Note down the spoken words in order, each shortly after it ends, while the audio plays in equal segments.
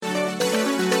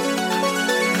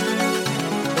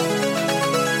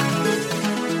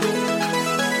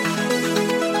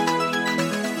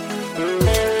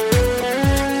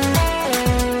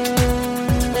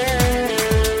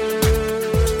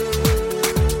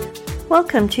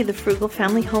Welcome to the Frugal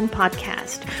Family Home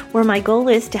Podcast, where my goal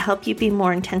is to help you be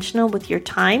more intentional with your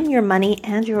time, your money,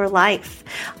 and your life.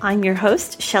 I'm your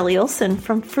host, Shelly Olson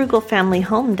from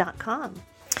frugalfamilyhome.com.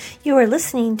 You are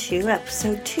listening to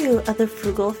episode 2 of the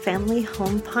Frugal Family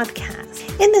Home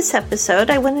Podcast. In this episode,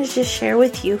 I wanted to share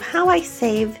with you how I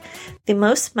save the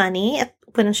most money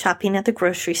when shopping at the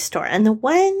grocery store. And the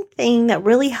one thing that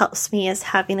really helps me is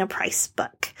having a price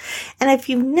book. And if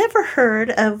you've never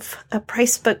heard of a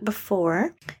price book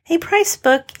before, a price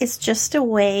book is just a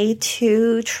way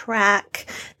to track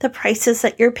the prices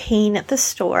that you're paying at the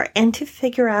store and to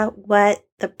figure out what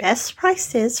the best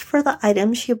price is for the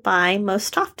items you buy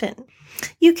most often.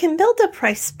 You can build a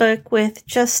price book with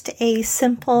just a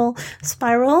simple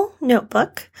spiral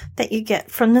notebook that you get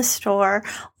from the store,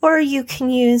 or you can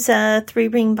use a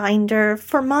 3-ring binder.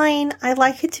 For mine, I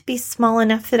like it to be small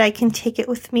enough that I can take it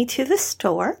with me to the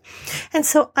store. And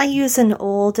so I use an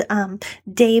old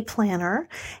day planner,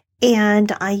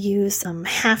 and I use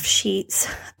half sheets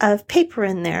of paper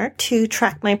in there to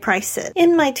track my prices.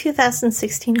 In my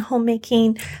 2016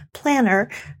 homemaking planner,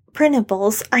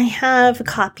 printables, I have a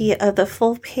copy of the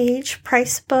full page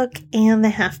price book and the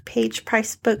half page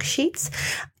price book sheets.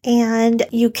 And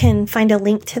you can find a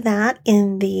link to that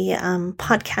in the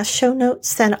podcast show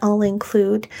notes that I'll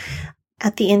include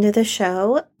at the end of the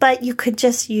show. But you could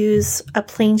just use a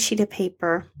plain sheet of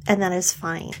paper and that is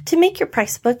fine. To make your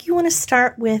price book, you want to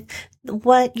start with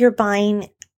what you're buying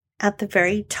at the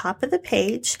very top of the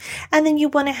page. And then you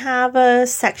want to have a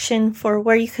section for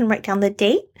where you can write down the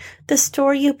date, the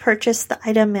store you purchased the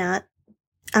item at,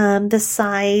 the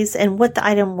size and what the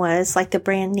item was, like the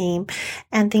brand name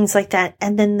and things like that.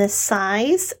 And then the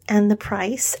size and the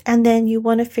price. And then you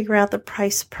want to figure out the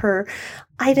price per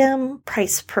item,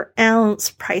 price per ounce,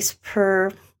 price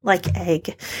per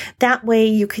egg. That way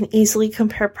you can easily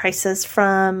compare prices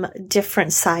from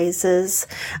different sizes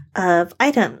of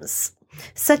items.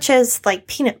 Such as like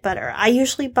peanut butter. I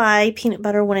usually buy peanut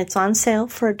butter when it's on sale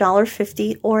for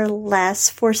 $1.50 or less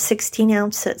for 16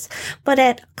 ounces. But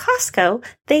at Costco,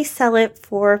 they sell it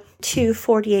for 2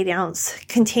 48-ounce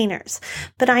containers.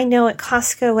 But I know at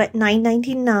Costco at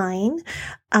 $9.99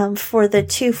 for the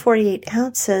 2 48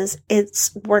 ounces,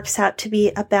 it works out to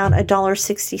be about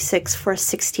 $1.66 for a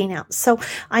 16 ounce. So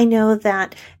I know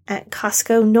that at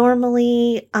Costco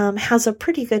normally has a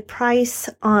pretty good price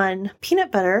on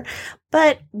peanut butter,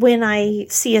 but when I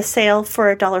see a sale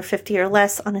for $1.50 or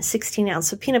less on a 16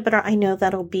 ounce of peanut butter, I know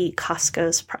that'll be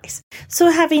Costco's price.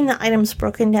 So having the items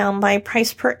broken down by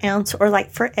price per ounce, or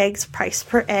like for eggs, price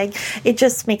per egg, it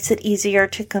just makes it easier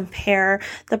to compare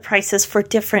the prices for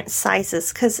different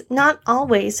sizes, because not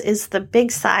always is the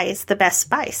big size the best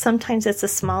buy. Sometimes it's a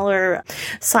smaller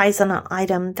size on an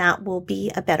item that will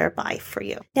be a better buy for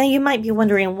you. Now you might be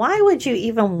wondering, why would you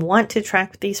even want to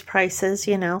track these prices?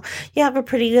 You know, you have a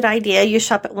pretty good idea. You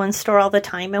shop at one store all the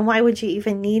time, and why would you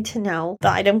even need to know the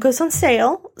item goes on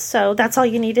sale? So that's all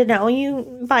you need to know.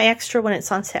 You buy extra when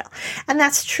it's on sale. And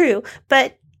that's true.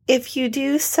 But if you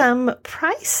do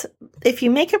if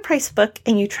you make a price book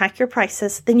and you track your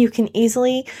prices, then you can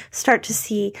easily start to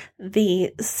see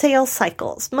the sale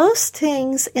cycles. Most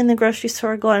things in the grocery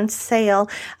store go on sale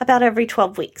about every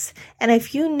 12 weeks. And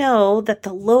if you know that when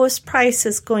the lowest price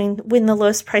is going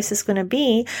to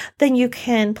be, then you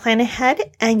can plan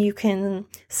ahead and you can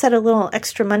set a little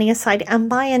extra money aside and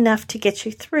buy enough to get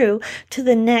you through to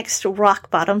the next rock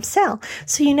bottom sale.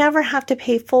 So you never have to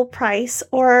pay full price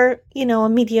or, a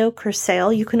mediocre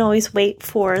sale. You can always wait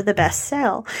for the best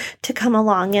sale to come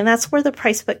along. And that's where the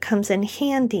price book comes in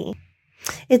handy.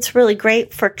 It's really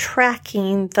great for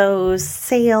tracking those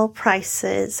sale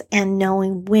prices and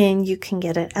knowing when you can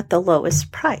get it at the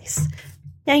lowest price.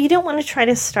 Now, you don't want to try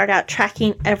to start out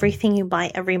tracking everything you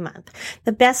buy every month.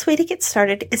 The best way to get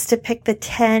started is to pick the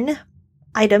 10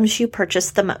 items you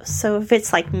purchase the most. So if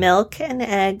it's like milk and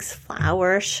eggs,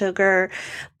 flour, sugar,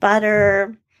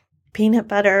 butter, peanut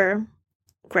butter,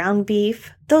 ground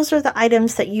beef, those are the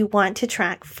items that you want to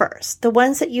track first. The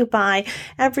ones that you buy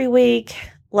every week,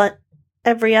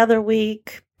 every other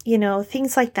week,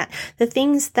 things like that. The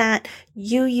things that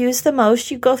you use the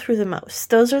most, you go through the most.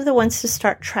 Those are the ones to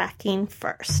start tracking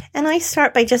first. And I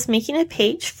start by just making a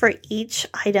page for each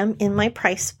item in my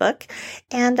price book,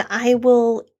 and I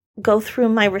will go through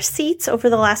my receipts over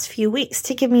the last few weeks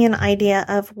to give me an idea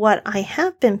of what I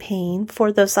have been paying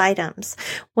for those items.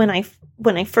 When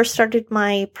I first started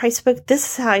my price book, this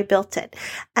is how I built it.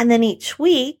 And then each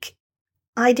week,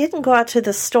 I didn't go out to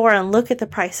the store and look at the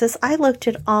prices. I looked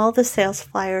at all the sales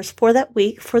flyers for that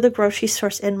week for the grocery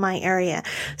stores in my area,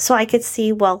 so I could see,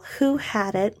 who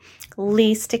had it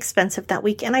least expensive that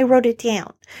week, and I wrote it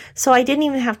down. So I didn't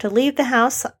even have to leave the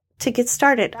house to get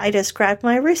started. I just grabbed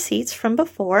my receipts from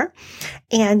before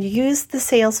and used the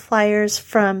sales flyers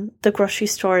from the grocery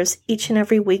stores each and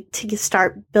every week to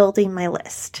start building my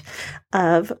list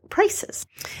of prices.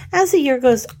 As the year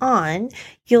goes on,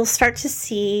 you'll start to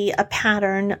see a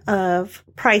pattern of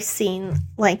pricing,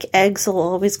 like eggs will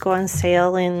always go on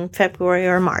sale in February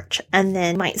or March, and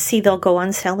then you might see they'll go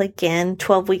on sale again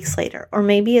 12 weeks later, or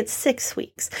maybe it's 6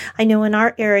 weeks. I know in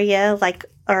our area, like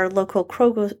our local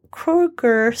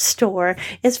Kroger store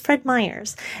is Fred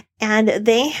Meyer's, and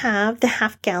they have the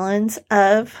half gallons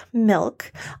of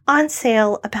milk on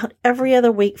sale about every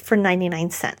other week for 99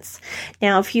 cents.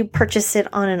 Now, if you purchase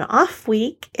it on an off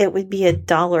week, it would be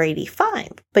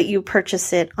 $1.85, but you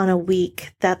purchase it on a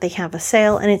week that they have a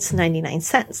sale and it's 99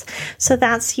 cents. So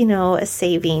that's, a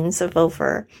savings of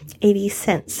over 80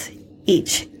 cents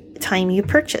each time you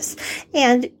purchase.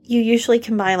 And you usually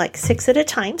can buy like 6 at a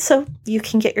time, so you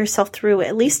can get yourself through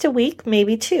at least a week,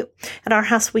 maybe 2. At our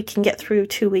house, we can get through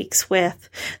 2 weeks with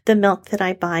the milk that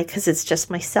I buy because it's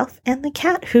just myself and the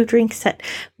cat who drinks it.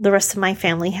 The rest of my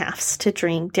family has to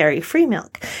drink dairy-free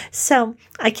milk. So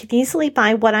I can easily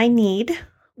buy what I need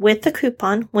with the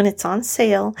coupon when it's on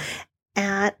sale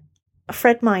at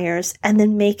Fred Meyer's and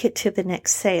then make it to the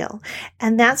next sale.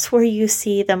 And that's where you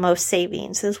see the most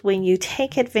savings, is when you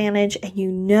take advantage and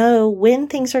you know when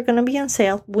things are going to be on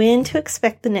sale, when to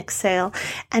expect the next sale,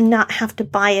 and not have to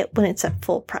buy it when it's at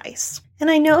full price. And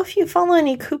I know if you follow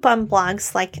any coupon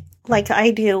blogs like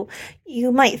I do,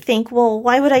 you might think, well,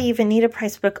 why would I even need a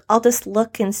price book? I'll just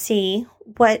look and see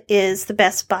what is the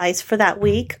best buys for that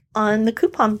week on the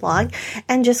coupon blog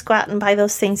and just go out and buy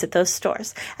those things at those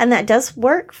stores. And that does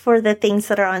work for the things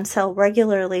that are on sale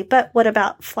regularly. But what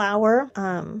about flour,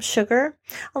 sugar?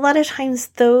 A lot of times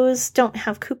those don't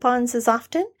have coupons as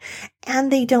often,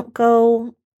 and they don't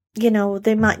go,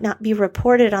 they might not be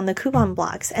reported on the coupon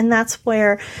blogs. And that's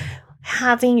where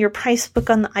having your price book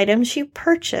on the items you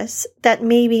purchase that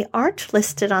maybe aren't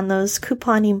listed on those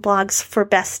couponing blogs for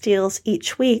best deals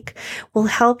each week will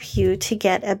help you to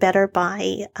get a better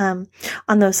buy on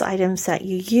those items that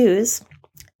you use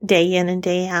day in and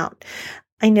day out.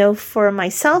 I know for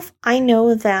myself, I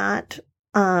know that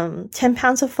 10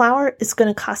 pounds of flour is going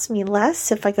to cost me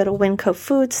less if I go to Winco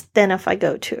Foods than if I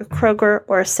go to a Kroger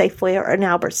or a Safeway or an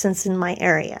Albertsons in my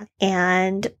area.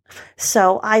 And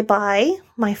so I buy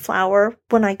my flour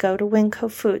when I go to Winco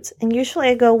Foods. And usually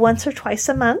I go once or twice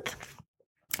a month.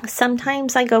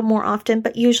 Sometimes I go more often,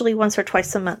 but usually once or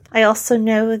twice a month. I also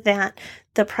know that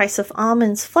the price of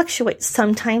almonds fluctuates.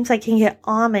 Sometimes I can get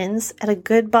almonds at a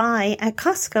good buy at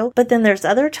Costco, but then there's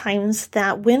other times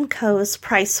that Winco's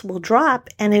price will drop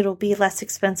and it'll be less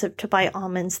expensive to buy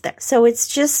almonds there. So it's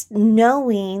just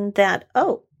knowing that,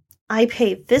 I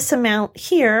pay this amount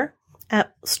here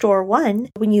at store 1.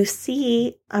 When you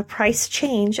see a price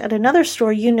change at another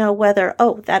store, you know whether,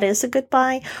 that is a good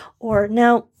buy, or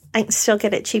no, I can still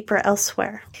get it cheaper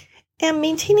elsewhere. And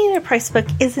maintaining a price book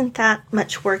isn't that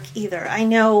much work either. I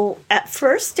know at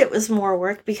first it was more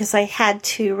work because I had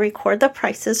to record the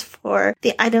prices for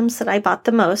the items that I bought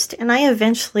the most. And I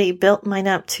eventually built mine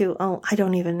up to, I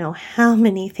don't even know how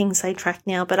many things I track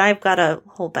now, but I've got a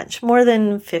whole bunch, more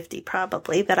than 50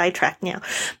 probably that I track now.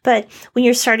 But when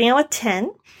you're starting out with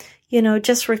 10,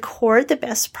 just record the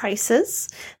best prices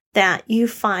that you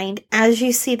find as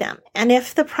you see them. And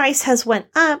if the price has went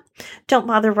up, don't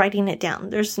bother writing it down.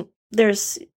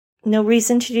 There's no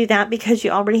reason to do that because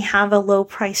you already have a low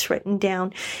price written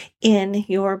down in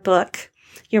your book,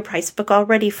 your price book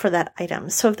already for that item.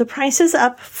 So if the price is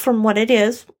up from what it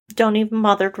is, don't even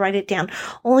bother to write it down.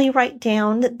 Only write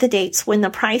down the dates when the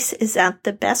price is at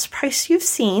the best price you've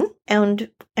seen and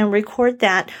record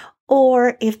that,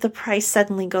 or if the price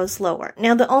suddenly goes lower.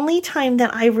 Now, the only time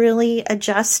that I really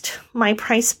adjust my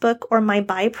price book or my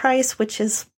buy price, which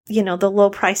is, the low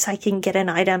price I can get an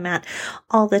item at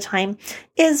all the time,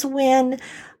 is when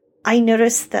I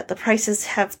notice that the prices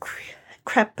have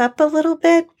crept up a little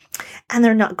bit and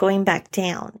they're not going back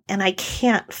down. And I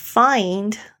can't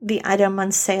find the item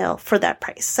on sale for that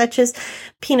price, such as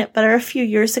peanut butter. A few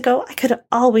years ago, I could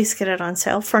always get it on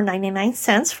sale for 99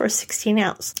 cents for a 16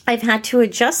 ounce. I've had to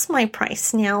adjust my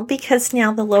price now because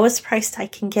now the lowest price I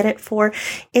can get it for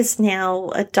is now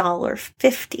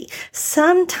 $1.50,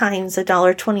 sometimes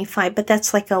 $1.25, but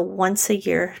that's like a once a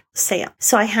year sale.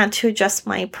 So I had to adjust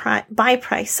my buy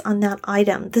price on that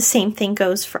item. The same thing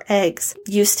goes for eggs.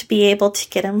 Used to be able to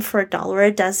get them for $1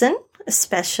 a dozen,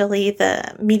 especially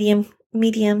the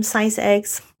medium size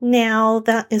eggs. Now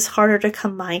that is harder to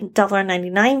come by.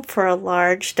 $1.99 for a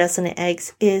large dozen of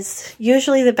eggs is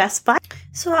usually the best buy.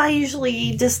 So I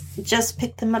usually just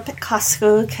pick them up at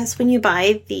Costco because when you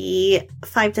buy the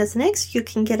 5 dozen eggs, you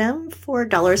can get them for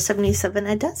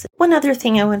 $1.77 a dozen. One other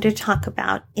thing I wanted to talk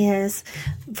about is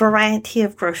variety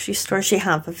of grocery stores you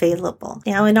have available.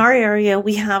 Now in our area,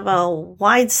 we have a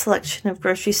wide selection of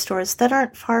grocery stores that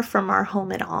aren't far from our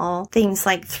home at all. Things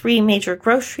like 3 major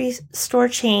grocery store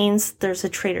chains. There's a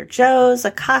Trader Joe's,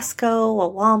 a Costco, a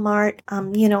Walmart,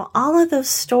 all of those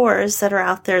stores that are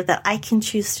out there that I can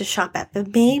choose to shop at.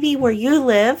 But maybe where you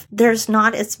live, there's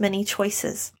not as many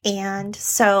choices. And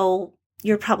so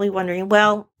you're probably wondering,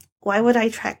 well, why would I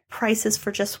track prices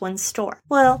for just one store?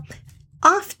 Well,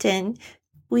 often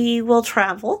we will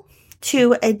travel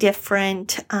to a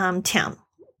different town.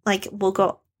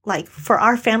 For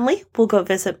our family, we'll go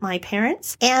visit my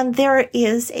parents. And there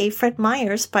is a Fred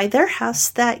Meyer's by their house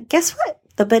that, guess what?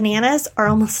 The bananas are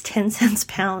almost 10 cents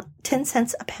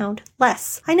a pound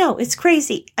less. I know, it's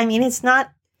crazy. I mean, it's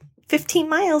not 15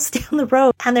 miles down the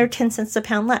road and they're 10 cents a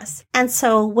pound less. And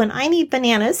so when I need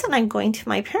bananas and I'm going to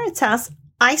my parents' house,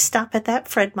 I stop at that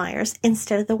Fred Meyer's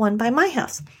instead of the one by my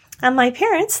house. And my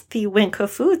parents, the Winco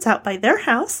Foods out by their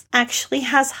house, actually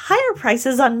has higher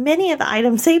prices on many of the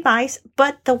items they buy,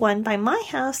 but the one by my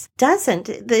house doesn't.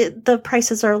 The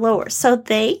prices are lower. So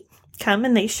they come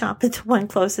and they shop at the one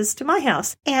closest to my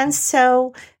house. And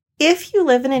so if you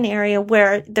live in an area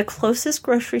where the closest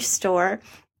grocery store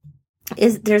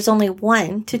there's only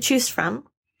one to choose from,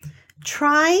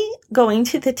 try going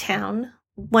to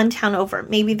one town over.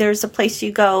 Maybe there's a place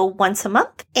you go once a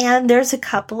month and there's a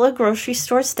couple of grocery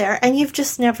stores there and you've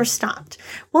just never stopped.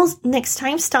 Well, next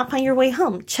time, stop on your way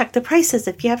home. Check the prices.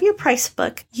 If you have your price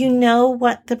book, you know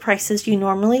what the prices you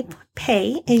normally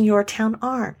pay in your town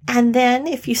are. And then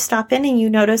if you stop in and you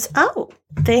notice, oh,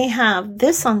 they have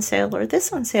this on sale or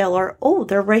this on sale, or, oh,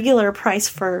 their regular price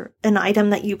for an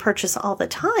item that you purchase all the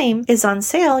time is on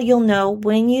sale, you'll know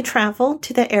when you travel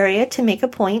to the area to make a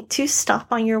point to stop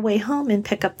on your way home and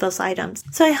pick up those items.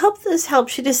 So I hope this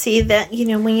helps you to see that,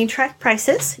 when you track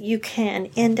prices, you can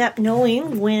end up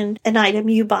knowing when an item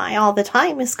you buy all the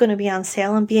time is going to be on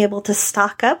sale and be able to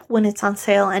stock up when it's on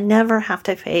sale and never have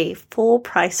to pay full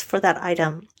price for that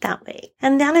item that way.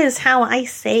 And that is how I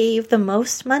save the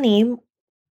most money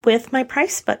with my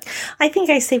price book. I think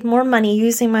I save more money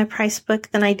using my price book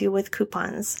than I do with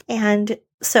coupons. And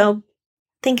so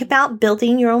think about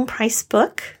building your own price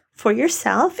book for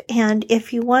yourself. And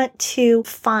if you want to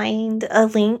find a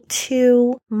link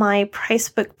to my price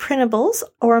book printables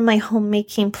or my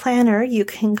homemaking planner, you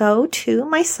can go to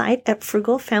my site at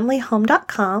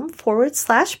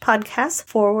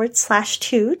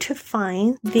frugalfamilyhome.com/podcast/2 to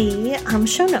find the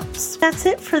show notes. That's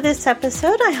it for this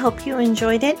episode. I hope you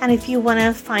enjoyed it. And if you want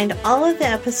to find all of the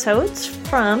episodes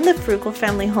from the Frugal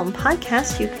Family Home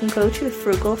podcast, you can go to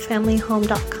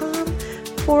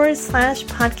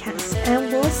frugalfamilyhome.com/podcast,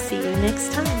 and we'll see you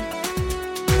next time.